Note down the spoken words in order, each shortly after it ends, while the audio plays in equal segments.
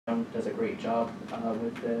does a great job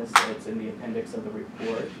with this. It's in the appendix of the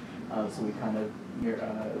report, so we kind of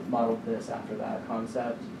modeled this after that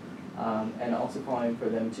concept. And also calling for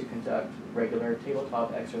them to conduct regular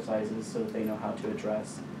tabletop exercises so that they know how to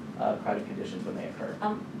address crowded conditions when they occur.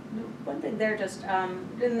 One thing there, just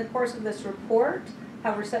in the course of this report,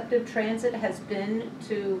 how receptive transit has been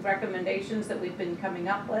to recommendations that we've been coming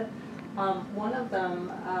up with. One of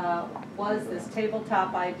them was this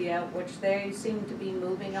tabletop idea, which they seem to be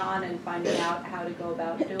moving on and finding out how to go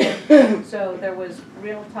about doing. So there was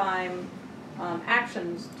real-time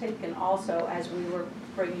actions taken also as we were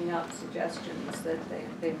bringing up suggestions that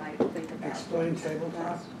they might think about. Explain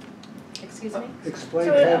tabletop. Excuse me? Explain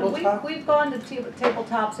So tabletop. we've gone to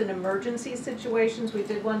tabletops in emergency situations. We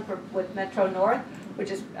did one with Metro North,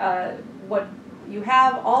 which is what you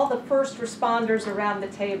have all the first responders around the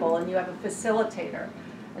table and you have a facilitator.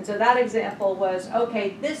 And so that example was,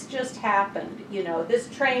 okay, this just happened, you know, this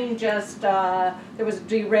train just, there was a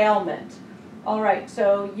derailment. All right,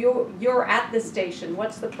 so you're at the station.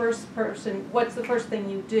 What's the first thing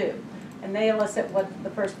you do? And they elicit what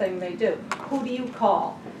the first thing they do. Who do you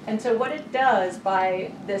call? And so what it does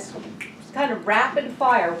by this kind of rapid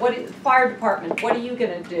fire, fire department, what are you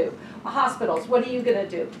gonna do? Hospitals, what are you gonna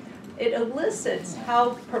do? It elicits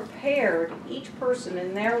how prepared each person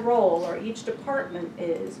in their role or each department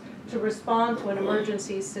is to respond to an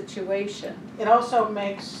emergency situation. It also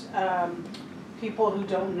makes people who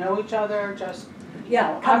don't know each other just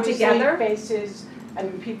Come together. Faces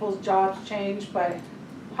and people's jobs change, but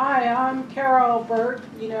hi, I'm Carol, Bert,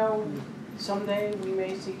 you know, someday we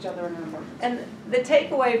may see each other in an emergency. And the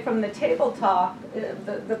takeaway from the table talk,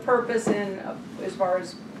 the purpose in as far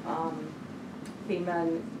as FEMA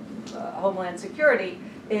and Homeland Security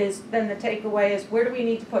is then the takeaway is where do we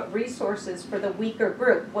need to put resources for the weaker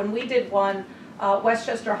group. When we did one,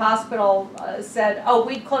 Westchester Hospital said, oh,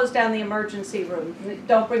 we closed down the emergency room,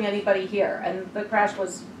 don't bring anybody here, and the crash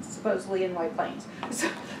was supposedly in White Plains.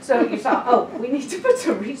 So you saw, oh, we need to put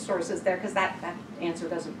some resources there because that answer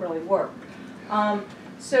doesn't really work.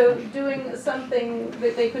 So doing something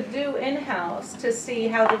that they could do in-house to see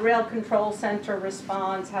how the Rail Control Center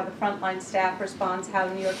responds, how the frontline staff responds, how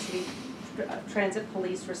New York City Transit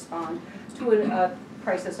Police respond to a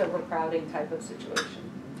crisis overcrowding type of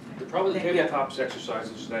situation. The problem with the tabletops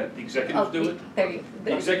exercises is that the executives do it.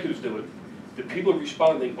 The executives do it. The people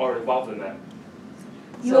responding are involved in that.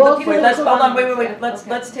 So wait.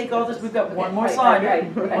 Let's take all this. We've got one more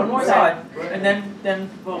slide. One more slide, and then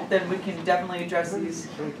we can definitely address these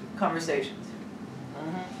conversations.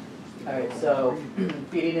 All right, so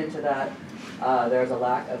feeding into that, there's a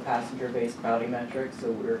lack of passenger-based crowding metrics,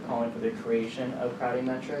 so we're calling for the creation of crowding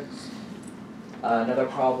metrics. Another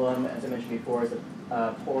problem, as I mentioned before, is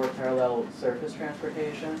poor parallel surface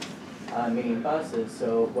transportation, meaning buses.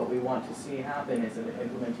 So what we want to see happen is an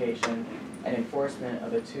implementation and enforcement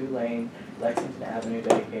of a 2-lane Lexington Avenue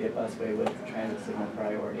dedicated busway with transit signal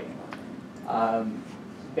priority.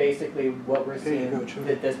 Basically, what we're seeing,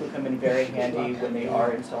 that this would come in very handy when they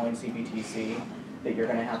are installing CBTC, that you're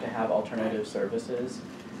going to have alternative services.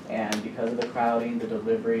 And because of the crowding, the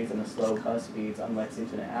deliveries, and the slow bus speeds on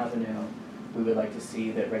Lexington Avenue, we would like to see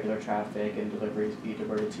that regular traffic and deliveries be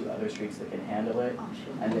diverted to other streets that can handle it,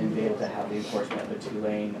 and then be able to have the enforcement of a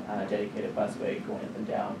 2-lane dedicated busway going up and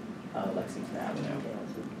down Lexington Avenue.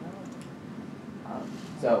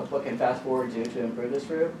 So what can fast forward do to improve this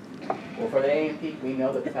route? Well, for the AM peak, we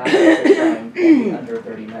know that the fast forward time can be under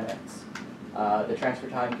 30 minutes. The transfer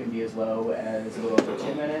time can be as low as a little over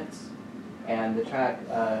 2 minutes, and the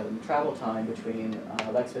travel time between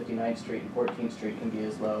Lex 59th Street and 14th Street can be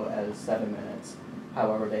as low as 7 minutes.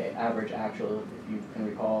 However, the average actual, if you can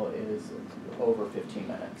recall, is over 15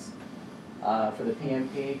 minutes. For the PM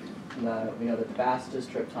peak, we know that the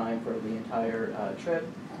fastest trip time for the entire trip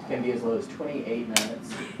can be as low as 28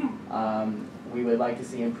 minutes. We would like to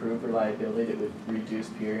see improved reliability that would reduce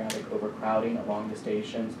periodic overcrowding along the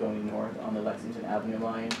stations going north on the Lexington Avenue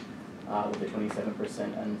line, with the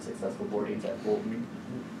 27% unsuccessful boardings at Fulton.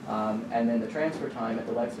 And then the transfer time at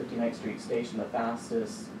the Lex 59th Street station, the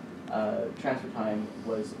fastest transfer time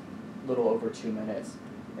was a little over 2 minutes.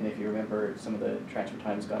 And if you remember, some of the transfer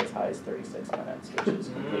times got as high as 36 minutes, which is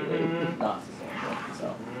completely not sustainable.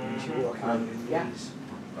 So, yeah.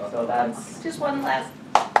 So that's just one last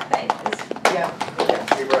thing.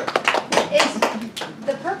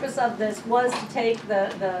 The purpose of this was to take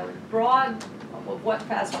the broad of what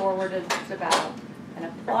fast forward is about and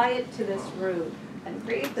apply it to this route and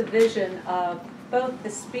create the vision of both the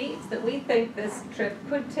speeds that we think this trip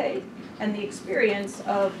could take and the experience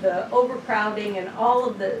of the overcrowding and all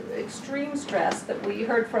of the extreme stress that we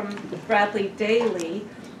heard from Bradley daily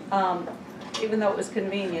Even though it was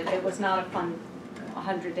convenient, it was not a fun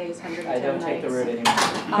 100 days, 110 I nights. don't take the route anymore.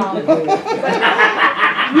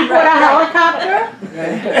 You put a helicopter?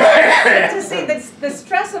 To see the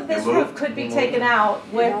stress of this roof could be taken out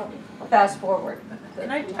with fast forward.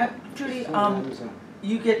 And Judy,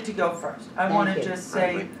 you get to go first. I Thank want to you. just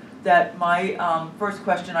say that my first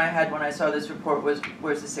question I had when I saw this report was,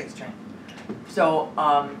 where's the 6 train? So,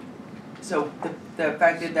 so the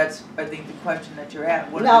fact that that's, I think, the question that you're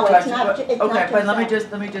at. What No, the it's question, not what- ju- it's not okay, but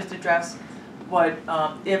just let me just address what,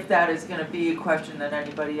 if that is going to be a question that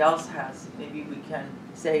anybody else has, maybe we can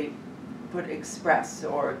say, put express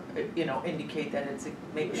or, indicate that it's,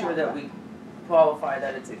 make sure that we qualify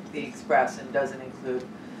that it's the express and doesn't include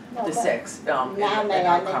No, the but 6 in Now may our I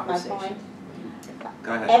make my conversation. point?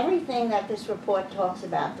 Go ahead. Everything that this report talks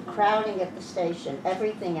about, the crowding at the station,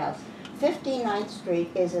 everything else, 59th Street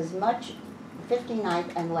is as much,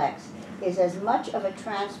 59th and Lex, is as much of a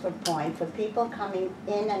transfer point for people coming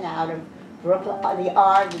in and out of Brooklyn, the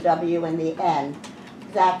R, the W, and the N,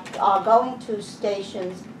 that are going to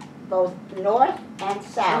stations both north and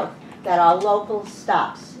south that are local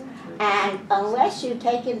stops. And unless you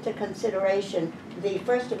take into consideration the,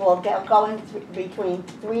 first of all, going between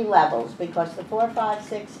 3 levels, because the 4, 5,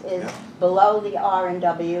 6 is below the R and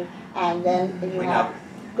W, and then you have,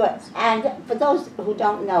 good. And for those who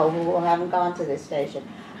don't know, who haven't gone to this station,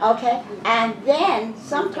 okay? And then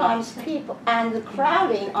sometimes people, and the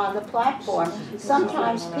crowding on the platform,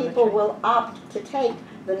 sometimes people will opt to take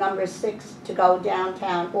the number 6 to go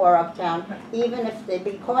downtown or uptown, even if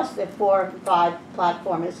because the 4 and 5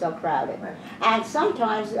 platform is so crowded. And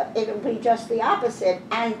sometimes it'll be just the opposite,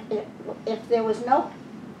 and if there was no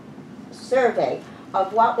survey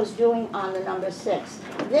of what was doing on the number 6,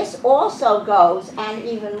 this also goes, and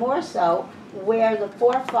even more so, where the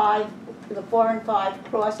 4 and 5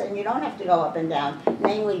 cross, and you don't have to go up and down,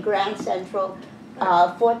 namely Grand Central,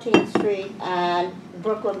 14th Street, and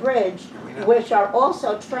Brooklyn Bridge, which are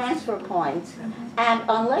also transfer points. And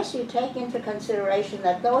unless you take into consideration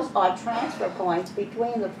that those are transfer points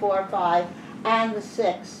between the 4, 5, and the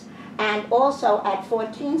 6, and also at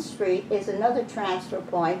 14th Street is another transfer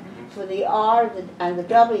point for the R and the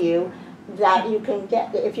W, that you can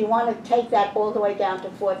get, if you want to take that all the way down to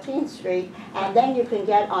 14th Street, and then you can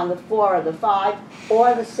get on the 4 or the 5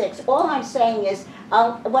 or the 6. All I'm saying is,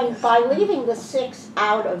 by leaving the 6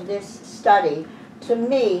 out of this study, to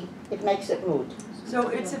me, it makes it moot. So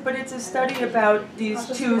but it's a study about these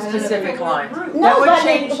 2 specific lines. No, That would but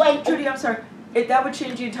change, Judy, I'm sorry, that would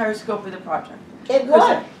change the entire scope of the project. It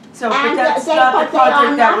would. So, but And that's they not the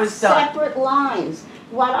project that was done. are not separate lines.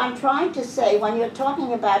 What I'm trying to say, when you're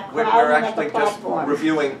talking about We're crowding at the actually just platform.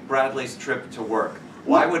 reviewing Bradley's trip to work.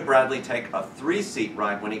 Why would Bradley take a 3-seat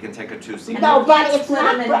ride when he can take a 2-seat? No, but it's Split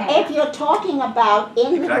not, them in half. if you're talking about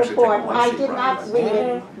in You the could actually take a report, I one-seat did ride. not read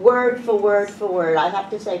it word for word for word, I have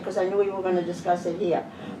to say, because I knew we were going to discuss it here.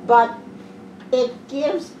 But it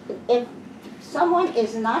gives, if someone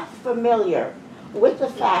is not familiar with the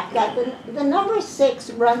fact that the number 6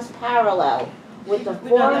 runs parallel with the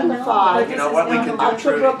 4 and the 5 You know what we can up do, to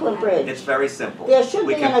Trudy? Brooklyn Bridge. It's very simple. There should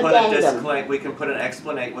We be an can put a addendum. disclaim, we can put an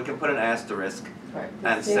explanation, we can put an asterisk Right.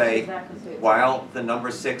 and say, while the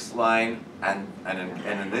number 6 line and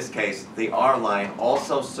in this case, the R line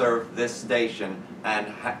also serve this station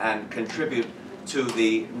and contribute to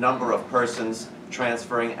the number of persons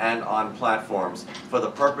transferring and on platforms. For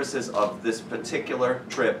the purposes of this particular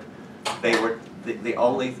trip, they were the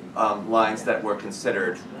only lines that were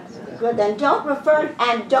considered. Good, then don't refer,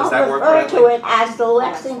 and don't that work, refer to Bradley? it as the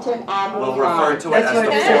Lexington Avenue We'll line. refer to it That's as what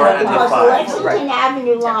the it 4 is. and the Because the 5. Lexington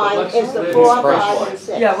Avenue line let's is the do 4, express 5, line. and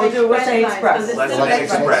 6. Yeah, we'll say express. Let's say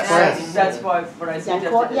express. That's why what I Then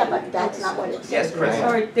suggested. yeah, but that's not what it says. Yes, Chris.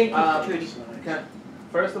 All right, thank you, Judy.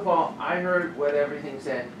 First of all, I heard what everything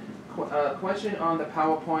said. Question on the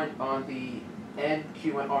PowerPoint on the N,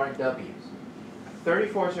 Q, and R and Ws.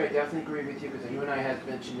 34th Street, I definitely agree with you because you and I have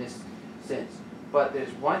mentioned this since. But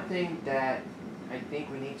there's one thing that I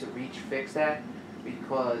think we need to fix that,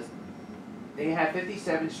 because they have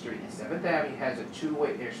 57th Street and 7th Avenue has a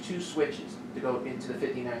there's 2 switches to go into the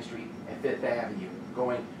 59th Street and 5th Avenue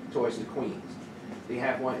going towards the Queens. They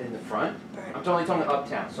have one in the front. I'm only talking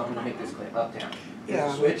uptown, so I'm going to make this clear. Uptown.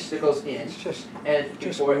 There's a switch that goes in, and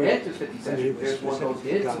before it enters 57th Street, there's one that goes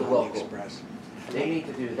into the local. They need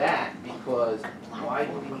to do that, because why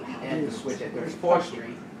do we need to end the switch at 34th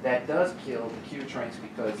Street? That does kill the Q trains,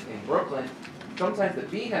 because in Brooklyn, sometimes the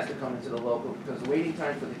B has to come into the local because the waiting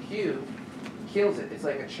time for the Q kills it. It's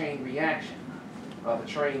like a chain reaction of the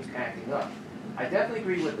trains acting up. I definitely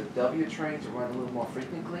agree with the W train to run a little more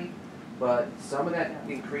frequently, but some of that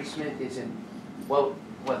increasement is in, well,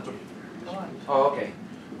 what? Oh, okay.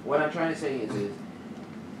 What I'm trying to say is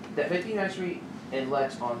that 59th Street and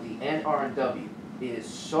Lex on the NR and W is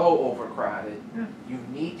so overcrowded. Yeah. You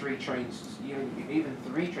need 3 trains, even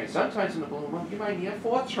 3 trains. Sometimes in the Blue Moon, you might need a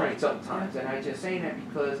 4th train sometimes. And I'm just saying that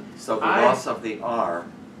because So the loss of the R,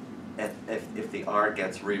 if the R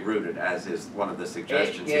gets rerouted, as is one of the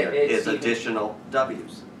suggestions here, is additional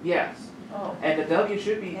Ws. yes, Oh, and the W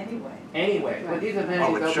should be anyway. but these are many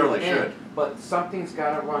Oh, it W surely and N, should. but something's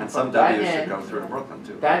gotta run And from some that Ws should end. go through to Brooklyn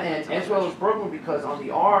too. That end, as well as Brooklyn, because on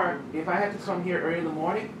the R, if I have to come here early in the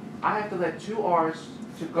morning, I have to let 2 Rs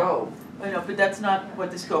to go. I know, but that's not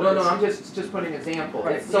what the scope No, is. no, I'm just putting an example.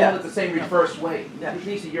 Right, It's somewhat yeah. the same reverse way. Yeah.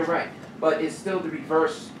 Lisa, you're right, but it's still the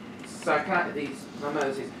reverse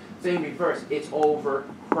same reverse. It's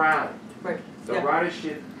overcrowded. Right, The yeah.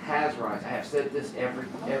 ridership has risen. I have said this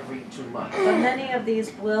every 2 months. So many of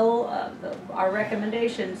these will, our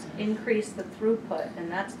recommendations increase the throughput,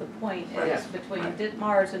 and that's the point, Right. is between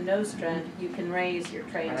Ditmars and Nostrand, you can raise your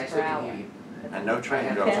And trains I per still can hour. hear you. And no train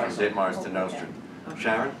Okay. goes from Ditmars to Nostrand.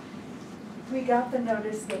 Sharon? We got the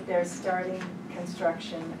notice that they're starting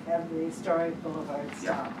construction of the historic boulevard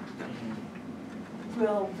stop.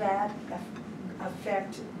 Will that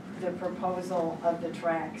affect the proposal of the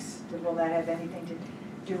tracks? Will that have anything to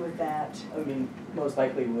do with that? I mean, most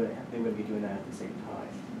likely they would be doing that at the same time.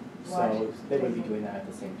 So What? they would be doing that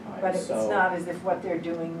at the same time, But it's so. not as if what they're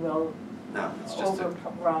doing will No, it's just a,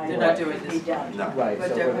 override They're not what doing could be this. done. no. Right, But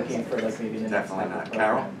so they're- we're looking for like maybe the next Definitely level not.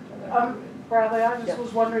 Carol? program. Bradley, I Yeah. just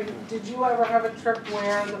was wondering, did you ever have a trip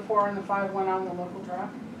where the 4 and the 5 went on the local track?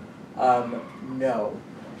 No,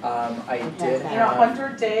 I did In have.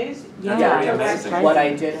 100 days? That's Yeah, pretty amazing. what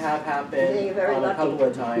I did have You're happen very on a lucky. couple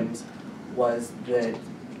of times was that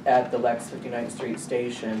at the Lex 59th Street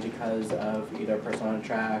station, because of either a person on a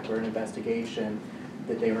track or an investigation,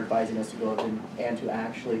 that they were advising us to go up and to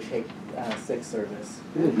actually take 6 service.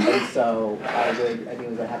 And so I think it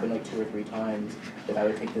was, that happened like 2 or 3 times, that I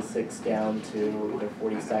would take the 6 down to either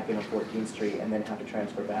 42nd or 14th Street and then have to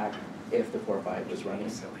transfer back if the 4-5 was running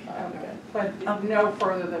again. But no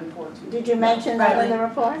further than 14. Did you mention that in the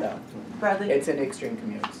report? No, Bradley, it's in extreme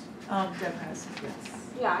commutes. Deb has.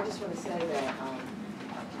 Yeah, I just want to say that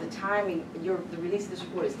the timing, the release of this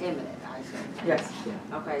report is imminent, I assume. Yes.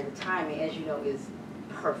 Okay, the timing, as you know, is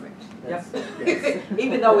perfect. Yep. Yes.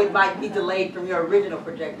 Even though it might be delayed from your original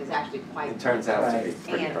project, it's actually quite. It turns out to be Right.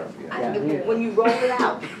 pretty And perfect. I think when you roll it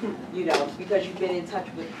out, you know, because you've been in touch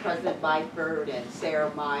with President Byford and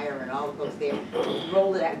Sarah Meyer and all of those there,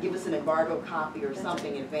 roll it out, give us an embargo copy or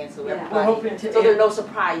something in advance so Yeah. We're everybody, hoping to, so there are no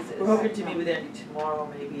surprises. we're hoping to meet with Andy tomorrow,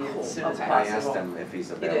 maybe Cool, as soon as okay. I possible. asked him if he's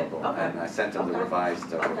did? available, Okay. and I sent him the Okay.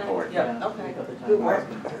 revised Okay. report. Yeah. Okay. Good Good work.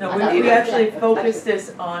 No, I we know. actually focused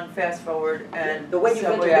this on fast forward and The way you've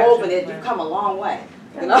subway interwoven action it, plan. you've come a long way,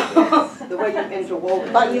 you know? The way you've interwoven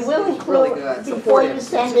it But you is will really include, good. before Supportive you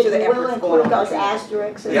send to it, the you will efforts going include on those there.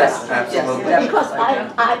 asterisks and Yes, that. absolutely. Yes. Because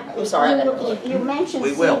I'm sorry. you mentioned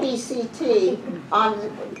We will. CBCT on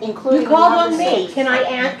including You called number on me. 6. Can I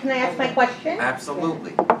ask my question?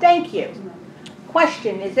 Absolutely. Thank you.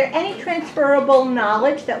 Question, is there any transferable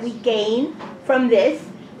knowledge that we gain from this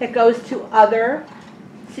that goes to other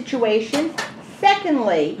situations?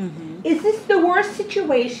 Secondly, is this the worst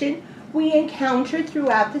situation we encounter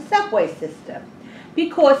throughout the subway system?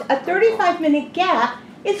 Because a 35-minute gap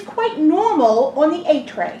is quite normal on the A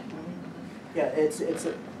train. Yeah, it's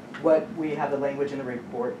what we have the language in the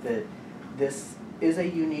report that this is a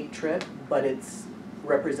unique trip, but it's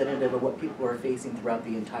representative of what people are facing throughout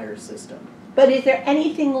the entire system. But is there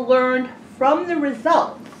anything learned from the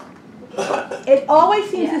results? It always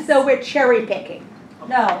seems as Yes. though we're cherry picking.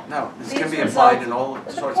 No. No, this These can be results- applied in all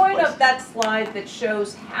The sorts of point places. of that slide that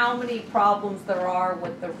shows how many problems there are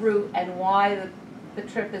with the route and why the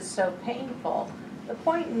trip is so painful, the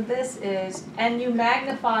point in this is, and you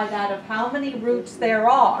magnify that of how many routes there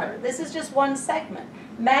are. This is just one segment.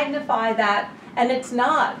 Magnify that, and it's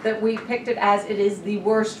not that we picked it as it is the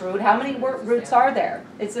worst route. How many routes are there?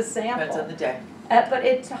 It's a sample. Depends on the day. But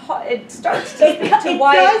it starts to speak to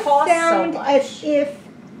why it costs so sound much. as if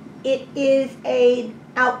it is an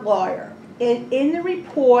outlier. In the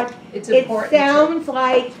report, It's it important to- sounds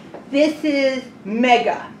like this is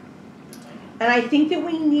mega. And I think that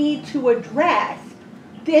we need to address,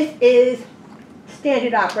 this is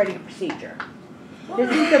standard operating procedure.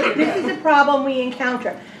 This is a problem we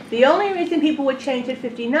encounter. The only reason people would change at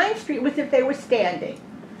 59th Street was if they were standing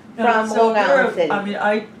from So Long Island City. I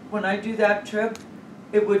mean, when I do that trip,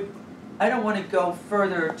 I don't want to go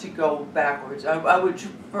further to go backwards. I would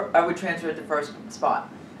transfer at the first spot,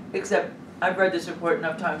 except I've read this report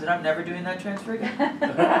enough times and I'm never doing that transfer again.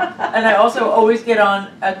 And I also always get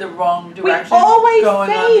on at the wrong We direction. always going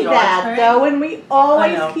on say the orange that train. though, and we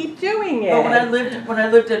always know. keep doing it. But when I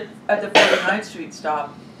lived at the 49th Street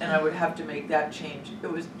stop and I would have to make that change,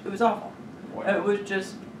 it was awful. It was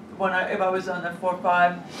just, if I was on the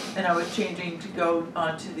 4-5 and I was changing to go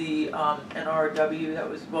onto the NRW, that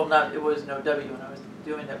was, well, it was no W when I was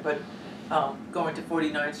doing it, but going to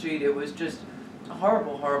 49th Street, it was just a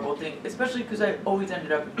horrible, horrible thing, especially because I always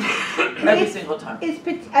ended up every single time.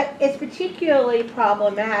 It's particularly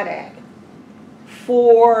problematic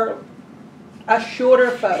for us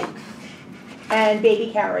shorter folks and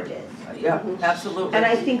baby carriages. Yeah, absolutely. And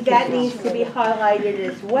I think that needs to be highlighted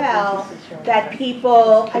as well, that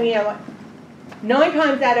people, 9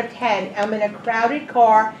 times out of 10, I'm in a crowded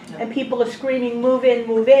car and people are screaming, move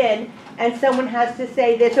in, and someone has to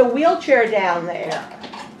say, there's a wheelchair down there.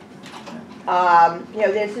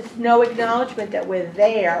 There's just no acknowledgement that we're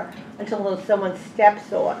there until someone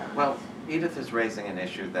steps on them. Well, Edith is raising an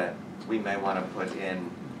issue that we may want to put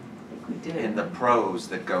in the prose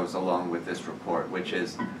that goes along with this report, which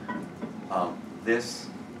is this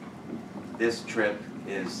trip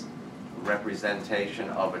is representation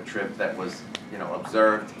of a trip that was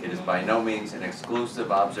observed. It is by no means an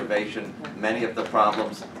exclusive observation. Many of the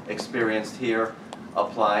problems experienced here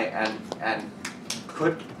apply and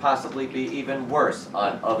could possibly be even worse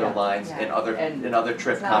on other lines in other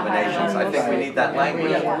trip combinations. I think we need that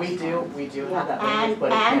language. We do have that language,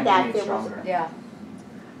 but it can be made stronger. Yeah.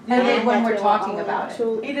 And when we're talking about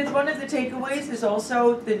it. Edith, one of the takeaways is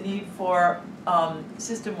also the need for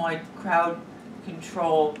system-wide crowd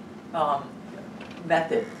control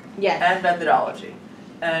method and methodology,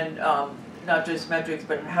 and not just metrics,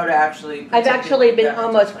 but how to actually. I've actually been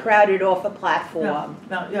almost crowded off a platform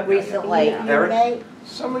recently.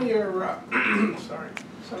 Some of your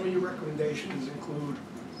recommendations include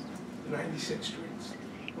the 96th Street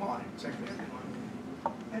line, Second Avenue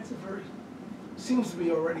line. That's seems to be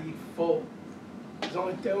already full. They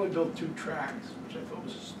only built 2 tracks, which I thought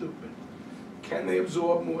was stupid. Can they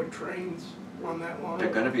absorb more trains on that line? They're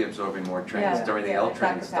going to be absorbing more trains during the L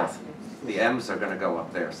train stuff. The M's are going to go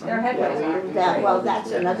up there. So. Well, that's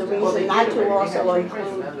another reason not to also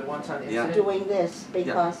include doing this,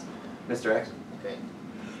 because. Mr. X? Okay.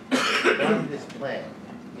 On this plan,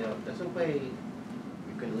 there's a way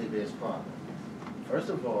you can alleviate this problem. First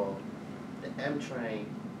of all, the M train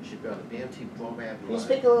should be on the BMT program line,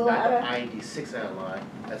 speak a little not louder? the IND 6 line.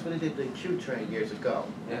 That's what they did the Q train years ago.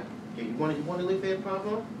 Yeah. Okay, you want to alleviate the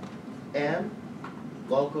problem? M,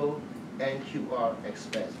 local, NQR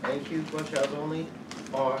expense. NQ rush hours only,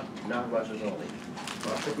 R not rushers only.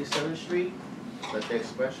 On 57th Street, let the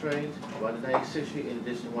express trains run to 96th Street in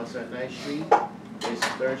addition to 179th Street.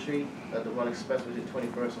 3rd Street, let the run express between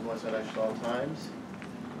 21st and 179th Street all times.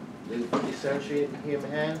 Leave 57th Street here in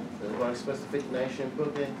Manhattan, let the run express to 59th Street in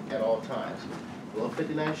Brooklyn at all times. Below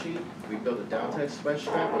 59th Street, we built a downtown express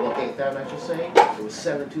track, below 8th Avenue, I should say. There was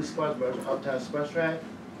 72 spots for uptown express track.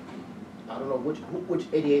 I don't know which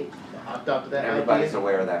idiot adopted that idea. Everybody's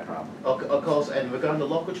aware of that problem. Okay, of course, and regarding the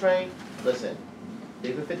local train, listen,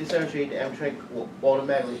 leaving 57th Street, the M train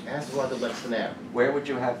automatically has to run to Lexington Avenue. Where would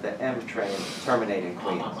you have the M train terminating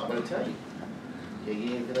Queens? I'm going to tell you. Yeah, you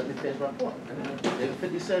didn't even let me finish my point. Leaving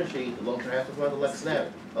 57th Street, the local train has to run to Lexington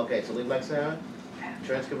Avenue. Okay, so leave Lexington Avenue.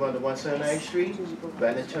 Trains can run to 179th Street,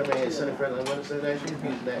 right then terminate at Center Fairland 179th Street,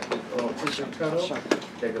 using that 2-street tunnel.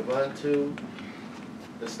 They can run to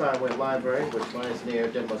the Steinway Library, which lies near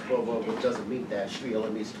Denmark Boulevard, which doesn't meet that street,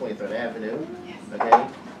 only meets 23rd Avenue. Okay.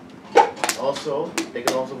 Also, they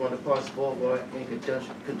can also run to Parks Boulevard in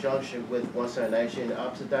conjunction with 179th Street in the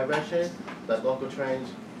opposite direction. Let local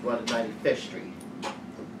trains run to 95th Street.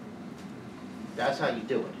 That's how you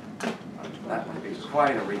do it. That would be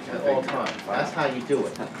quite a At all times. That's how you do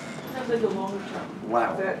it. Sounds like a longer term.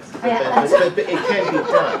 Wow. But it can be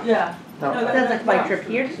done. Yeah. Sounds like my trip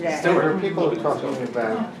here today. There were people who were talking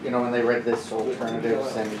about, when they read this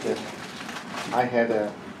alternatives, and I had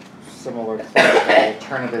a similar thought about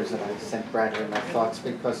alternatives, and I sent Bradley my thoughts,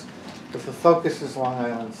 because if the focus is Long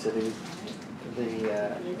Island City,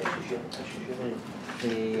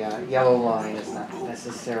 the yellow line is not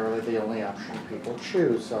necessarily the only option people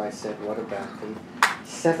choose. So I said, what about the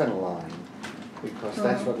 7 line? Because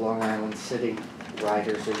that's what Long Island City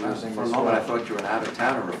riders are using For a as moment, I well. thought you were an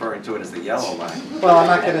out-of-towner referring to it as the yellow line. Well, I'm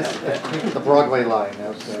not going to, the Broadway line,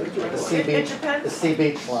 the Sea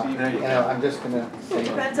Beach line. I'm just going to say. It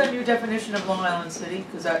depends on your definition of Long Island City,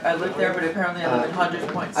 because I live there, but apparently I live in Hundreds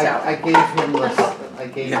Point South. I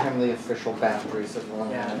gave him the official boundaries of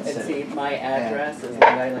Long Island And City. see, my address is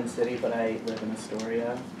Long Island City, but I live in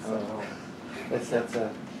Astoria, so. That's a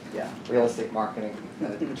Yeah. real estate marketing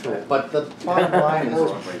tool. But the bottom line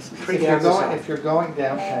is, if you're going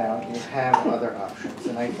downtown, you have other options.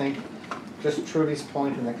 And I think just Trudy's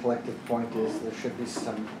point and the collective point is there should be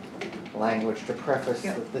some language to preface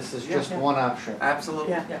that this is just one option.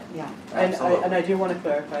 Absolutely. Yeah. Absolutely. And I do want to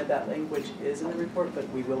clarify that language is in the report, but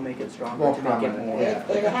we will make it stronger More to make it prominent, more.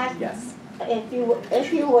 It has, Yes. if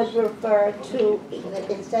you would refer to,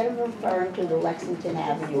 instead of referring to the Lexington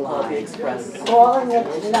Avenue Call it the line, express. calling it,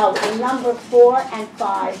 no, the number 4 and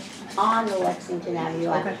 5 on the Lexington Avenue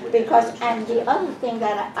line. Because, and the other thing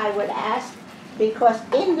that I would ask, because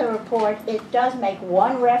in the report, it does make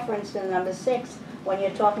one reference to number 6 when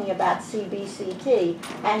you're talking about CBCT,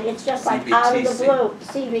 and it's just like out of the blue.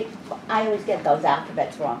 I always get those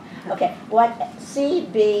alphabets wrong. Okay, what,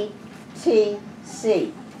 CBTC,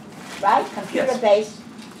 right? Computer-based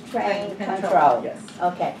train control. Yes.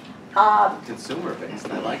 Okay.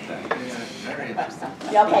 Consumer-based, I like that. Very interesting.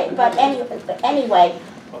 Okay, but anyway,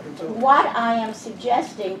 what I am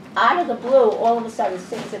suggesting, out of the blue, all of a sudden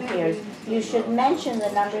 6 appears. You should mention the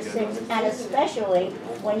number 6, and especially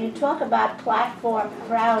when you talk about platform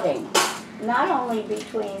crowding, not only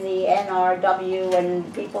between the NRW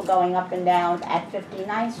and people going up and down at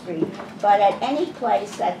 59th Street, but at any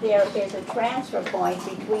place that there is a transfer point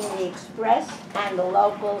between the express and the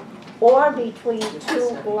local, or between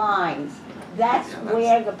 2 lines. That's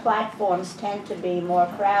where the platforms tend to be more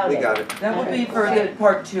crowded. We got it. That would be for the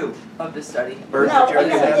part 2 of the study. Birds, No, did you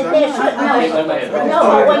already have that? no,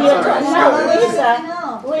 but when you're talking,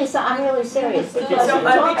 no, Lisa, I'm really serious, because you're So,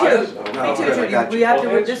 talking. me too, Judy, we have to,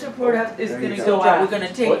 this report is gonna go out, we're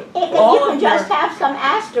gonna take If you all can of your, just have some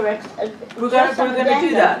asterisks, we're just some gonna do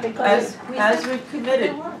that, because as we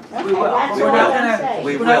committed. Okay, We will, that's we're all not I'm gonna, saying.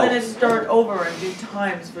 We we're not will. gonna start over and do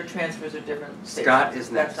times for transfers of different stations. Scott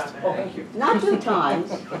is next. That's not gonna happen. Thank you. Not 2 times.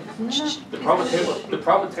 The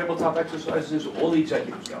problem with tabletop exercises is all the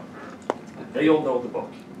executives know. They all know the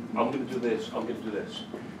book. I'm gonna do this, I'm gonna do this.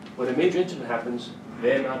 When a major incident happens,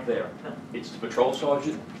 they're not there. It's the patrol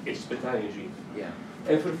sergeant, it's the battalion chief. Yeah.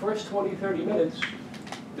 And for the first 20, 30 minutes,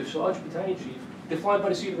 the sergeant, battalion chief, they're flying by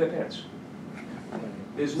the seat of their pants.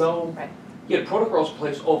 There's no, the protocol's in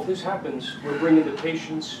place, oh, if this happens, we're bringing the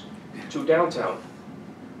patients to downtown.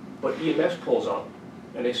 But EMS pulls up,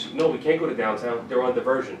 and they say, no, we can't go to downtown, they're on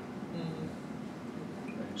diversion.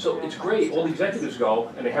 So it's great, all the executives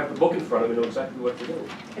go, and they have the book in front of them and know exactly what to do.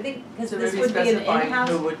 I think, because So this maybe would be an specifying in-house,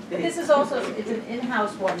 who would be. but this is also, it's an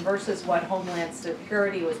in-house one versus what Homeland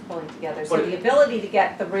Security was pulling together. So But the ability to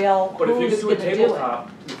get the real, But if you who's could do a gonna do it. tabletop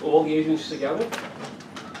with all the agencies together,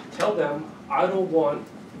 tell them, I don't want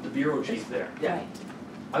the bureau chief there. Right.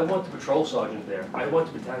 I want the patrol sergeant there. I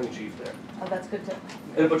want the battalion chief there. Oh, that's good too.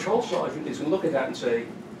 And the patrol sergeant is gonna look at that and say,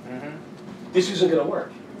 this isn't gonna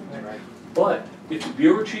work. Right. But if the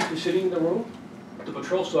bureau chief is sitting in the room, the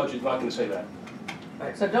patrol sergeant is not gonna say that.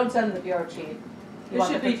 So don't send the bureau chief. You There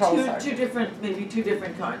want should the be patrol two sergeant. different, maybe 2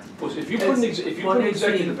 different kinds. Because if you put an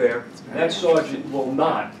executive there, that sergeant will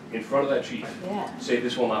not, in front of that chief, Yeah. say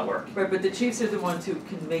this will not work. Right, but the chiefs are the ones who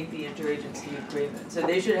can make the interagency agreement. So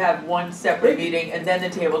they should have one separate meeting and then the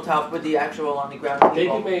tabletop with the actual on the ground They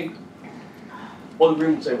people. can make all the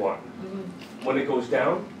agreements they want. When it goes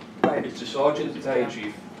down, Right. it's the sergeant, battalion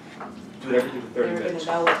chief, doing everything for 30 They're minutes.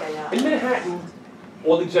 gonna know what they know. In Manhattan,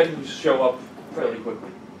 all the executives show up fairly quickly.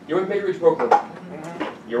 You're in Bay Ridge, Brooklyn,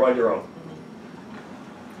 you're on your own.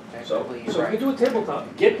 So if you do a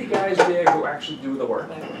tabletop, get the guys there who actually do the work,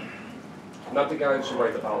 not the guys who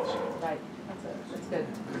write the policy. Right, that's good.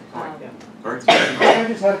 Birds. I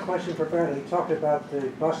just had a question for Brad. He talked about the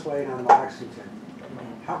bus lane on Lexington.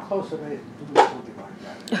 How close are they to doing something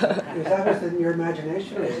like that? Is that within your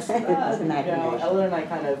imagination? Or is it No, Ellen and I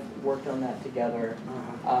kind of worked on that together.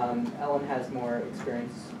 Uh-huh. Ellen has more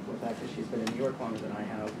experience with that because she's been in New York longer than I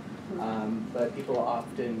have. But people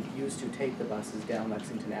often used to take the buses down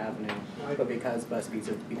Lexington Avenue, but because bus speeds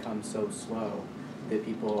have become so slow, that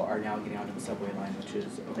people are now getting onto the subway line, which is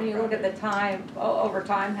overcrowded. When you look at the time, over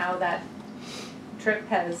time, how that trip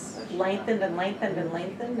has lengthened and lengthened and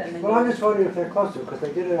lengthened, and then. Well, I'm just wondering if they're close to it, because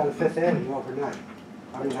they did it on Fifth Avenue overnight.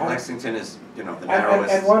 I mean, Lexington is, the at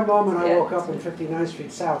narrowest. one moment I Yeah. woke up in 59th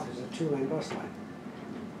Street South, there's a 2-lane bus line.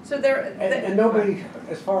 So there. And nobody,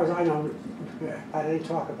 as far as I know, had any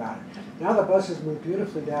talk about it. Now the buses move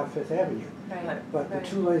beautifully down Fifth Avenue, Right. but the Right.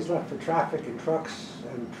 2 lanes left for traffic and trucks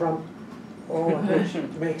and Trump, all of which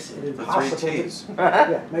makes it impossible. The 3 Ts.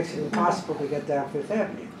 Yeah, makes it impossible to get down Fifth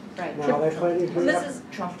Avenue. Right. Now they're planning to And bring this up is,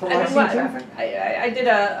 Trump to I mean, what, Lexington. I did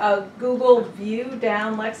a Google view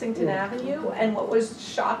down Lexington Avenue, and what was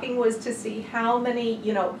shocking was to see how many,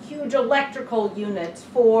 huge electrical units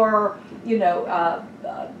for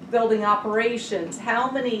building operations,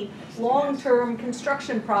 how many long-term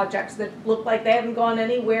construction projects that look like they haven't gone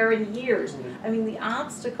anywhere in years. I mean, the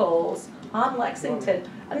obstacles on Lexington,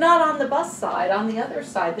 not on the bus side, on the other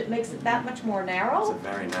side, that makes it that much more It's narrow. a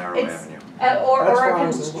very narrow It's- avenue. Or a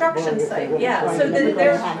construction site, yeah, so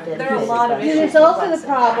there are a lot of issues. There's with also the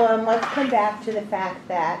Lexington. problem, let's come back to the fact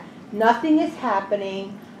that nothing is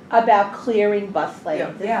happening about clearing bus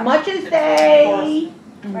lanes. Yeah. As much as they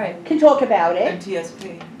Right. can talk about it, And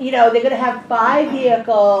TSP. they're gonna have 5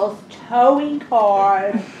 vehicles towing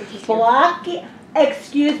cars, blocking,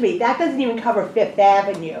 excuse me, that doesn't even cover Fifth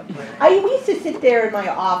Avenue. We used to sit there in my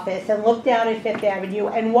office and look down at Fifth Avenue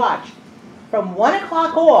and watch from 1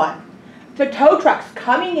 o'clock on, the tow trucks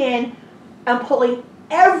coming in and pulling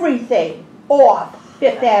everything off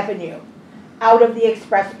Fifth Avenue out of the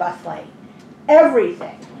express bus lane.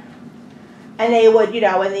 Everything. And they would,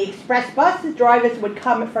 and the express bus drivers would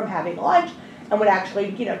come from having lunch and would actually,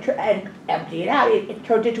 and empty it out. It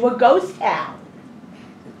turned into a ghost town.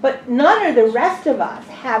 But none of the rest of us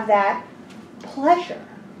have that pleasure.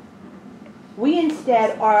 We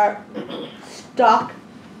instead are stuck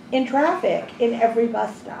in traffic in every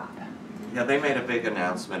bus stop. Yeah, they made a big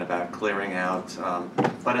announcement about clearing out,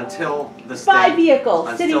 but until the 5 state, vehicles,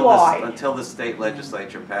 citywide. until the state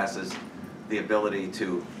legislature passes the ability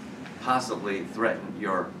to possibly threaten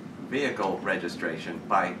your vehicle registration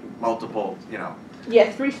by multiple,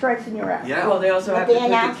 Yes, 3 strikes and you're out. yeah. Well, they also But have the to put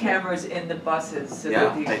the announcement- cameras in the buses so Yeah,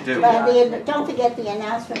 that the. they do. But don't forget, the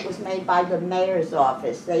announcement was made by the mayor's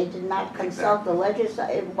office. They did not consult the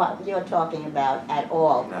legislature, what you're talking about, at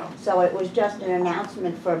all. No. So it was just an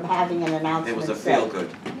announcement for having an It announcement. was a sake. feel-good.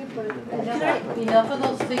 Enough of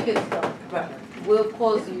those tickets though. Right. Will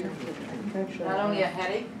cause you not only a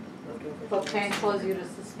headache, but can cause you to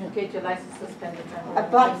get your license suspended.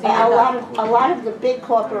 But a lot of the big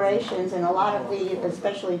corporations and a lot of the,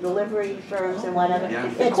 especially delivery firms and whatever, Yeah.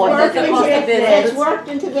 it's Well, worked it's a into, cost of business. it's worked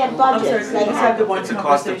into their I'm budgets. sorry, They can we have the one It's a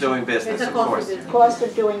cost of conversation? doing business, It's a of cost of course. business. Cost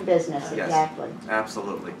of doing business, Yes. exactly.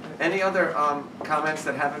 Absolutely. Any other comments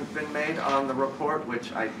that haven't been made on the report,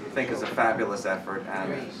 which I think is a fabulous effort,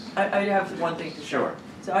 and I have one thing to say. sure.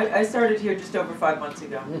 So I started here just over 5 months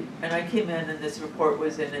ago, and I came in and this report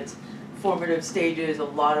was in its formative stages, a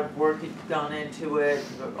lot of work had gone into it,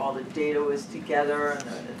 all the data was together,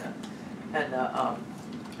 and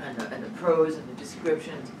the pros and the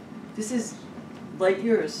descriptions. This is light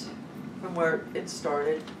years from where it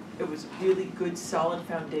started. It was really good, solid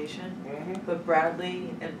foundation, but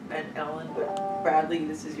Bradley and Ellen, but Bradley,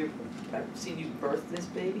 this is I've seen you birth this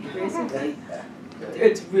baby, basically.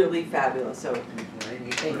 It's really fabulous, so.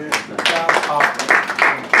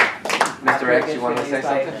 Mr. X, you wanted to say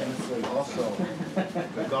something? Also,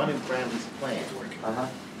 regarding Bradley's plan, Uh-huh.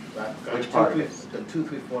 right, Which part of it? the 2,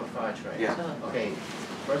 3, 4, and 5 trains. Yeah. Okay,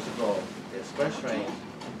 first of all, the express train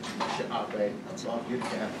should operate on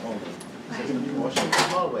UCAP only. Since the portion of the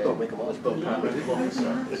hallway was built primarily for the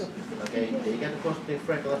service. Okay, then you got the portion between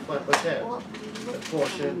Franklin and Flat Hotel. The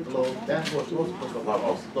portion below, that portion was supposed to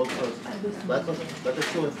go low first. Let the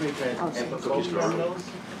 2 and 3 trains and proposed terminals,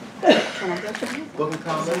 Booking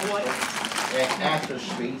Commons, and Astor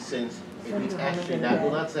Street, since it meets Astor Street, not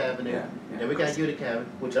Lutz Avenue. Then we got Utica,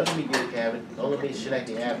 which doesn't mean Utica, it only means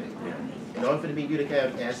Schenectady Avenue. In order for it to be Utica,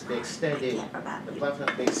 it has to be extended, the platform has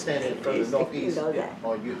to be extended further northeast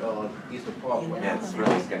on Eastern Parkway. Yeah, it's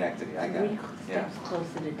really Schenectady, I got it. Yeah.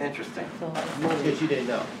 Interesting. Because you didn't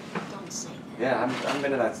know. Yeah, I've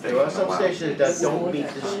been to that station There are a some while. stations that don't meet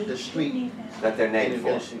the street. That they're named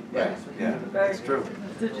for. Right. Yeah, it's true.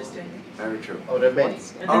 It's interesting. Very true. Oh, there are many.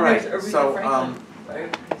 And All then right, there's Aretha so, Franklin,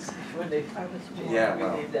 right? When they Yeah,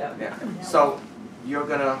 well, renamed that. yeah. So you're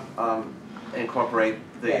gonna incorporate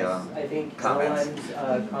the Yes, I think comments.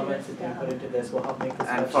 Ellen's comments that been put into this will help make this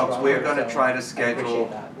And much folks, we're stronger, gonna so try to I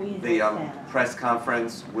schedule appreciate that. the press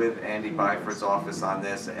conference with Andy Byford's office on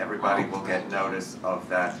this. Everybody will get notice of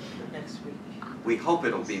that. Next week. We hope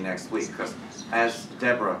it'll be next week, because as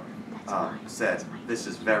Deborah said, this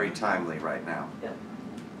is very timely right now. Yep.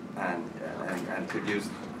 And could use,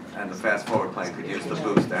 and the fast forward plan could use the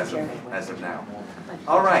boost as of now.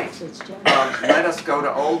 All right, let us go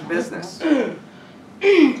to old business.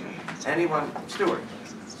 Anyone, Stuart?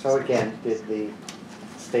 So again, did the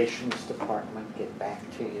stations department get back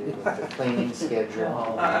to you with the cleaning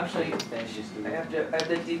schedule? Actually, I have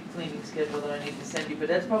the deep cleaning schedule that I need to send you, but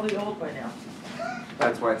that's probably old by now.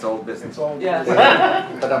 That's why it's old business. Yes.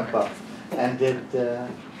 But and did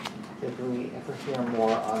we ever hear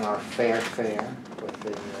more on our fare with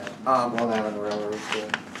the Long Island Railroad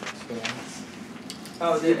experience?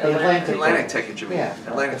 Oh, the Atlantic Atlantic ticket, you mean? Yeah.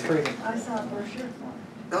 Atlantic the ticket. freedom. I saw a brochure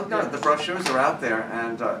for Oh, no, the brochures are out there,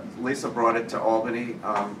 and Lisa brought it to Albany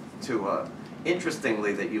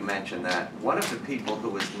interestingly that you mentioned that. One of the people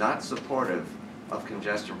who is not supportive of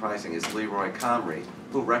congestion pricing is Leroy Comrie,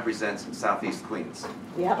 who represents Southeast Queens.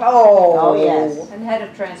 Yep. Oh, yes. And head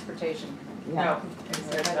of transportation. No,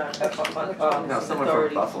 No, someone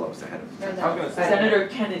from Buffalo's the head of. I was gonna say. Senator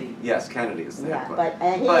Kennedy. Yes, Kennedy is the head. Yeah, but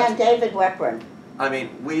he and David Weprin. I mean,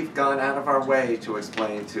 we've gone out of our way to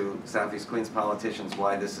explain to Southeast Queens politicians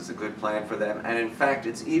why this is a good plan for them. And in fact,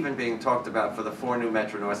 it's even being talked about for the 4 new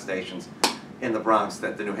Metro North stations in the Bronx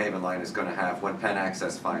that the New Haven line is going to have when Penn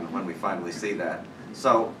Access when we finally see that.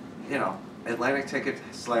 So, you know, Atlantic Ticket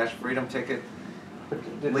 / Freedom Ticket,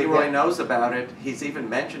 Leroy knows about it. He's even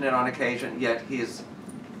mentioned it on occasion, yet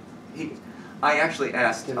I actually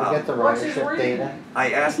asked. Did we get the ridership data?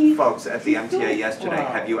 I asked folks at the MTA yesterday,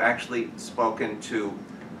 have you actually spoken to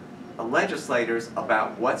legislators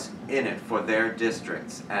about what's in it for their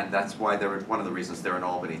districts? And that's why one of the reasons they're in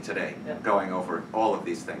Albany today, going over all of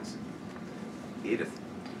these things. Edith.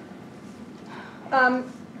 I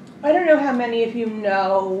don't know how many of you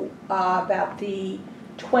know about the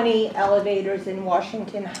 20 elevators in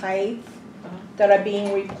Washington Heights that are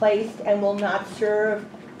being replaced and will not serve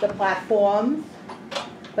the platforms.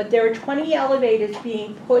 But there are 20 elevators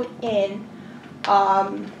being put in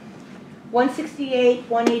 168,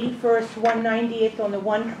 181st, 190th on the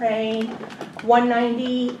 1 train,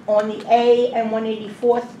 190 on the A, and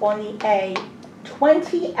 184th on the A.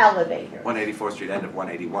 20 elevators. 184th Street, end of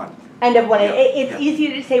 181. End of 180. Yeah, It's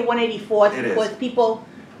easier to say 184th because people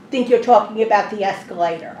think you're talking about the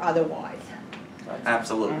escalator otherwise.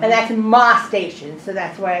 Absolutely. And that's my station, so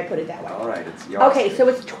that's why I put it that way. All right, it's yours. Okay, so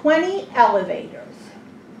it's 20 elevators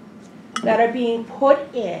that are being put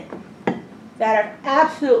in that are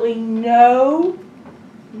absolutely no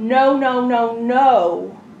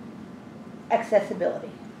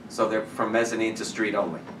accessibility. So they're from mezzanine to street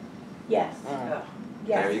only. Yes.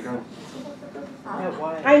 Yes. There you go.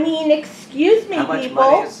 I mean, excuse me, How much people.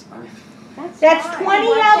 money is? That's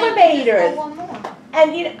 20 elevators.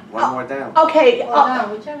 And you know, One more down. okay,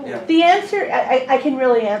 Yeah. the answer, I can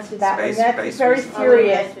really answer that one. That's Space very reasons.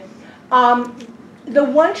 serious. The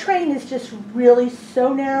 1 train is just really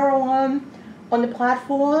so narrow on the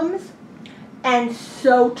platforms and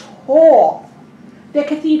so tall. They're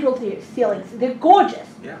cathedral ceilings. They're gorgeous.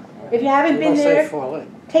 Yeah. If you haven't been Unless there, they fall in.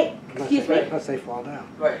 excuse me? Unless they fall down.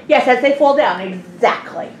 Right. Yes, as they fall down,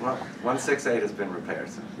 exactly. Well, 168 has been repaired.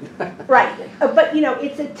 So. Right, but you know,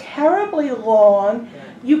 it's a terribly long,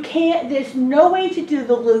 you can't, there's no way to do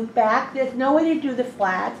the loop back, there's no way to do the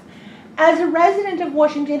flats. As a resident of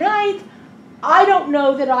Washington Heights, I don't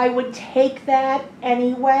know that I would take that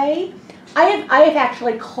anyway. I have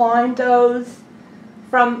actually climbed those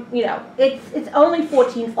from, you know, it's only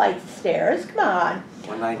 14 flights of stairs, come on.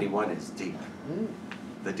 191 is deep.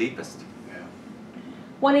 The deepest.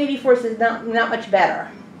 184th is not much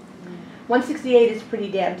better. 168 is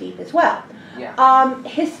pretty damn deep as well. Yeah.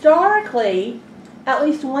 Historically, at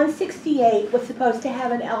least 168 was supposed to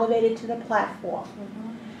have an elevator to the platform.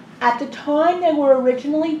 At the time they were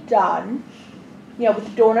originally done, you know, with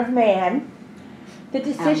the dawn of man, the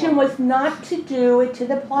decision was not to do it to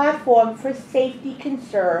the platform for safety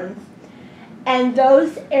concerns, and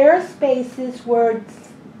those airspaces were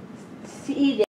seated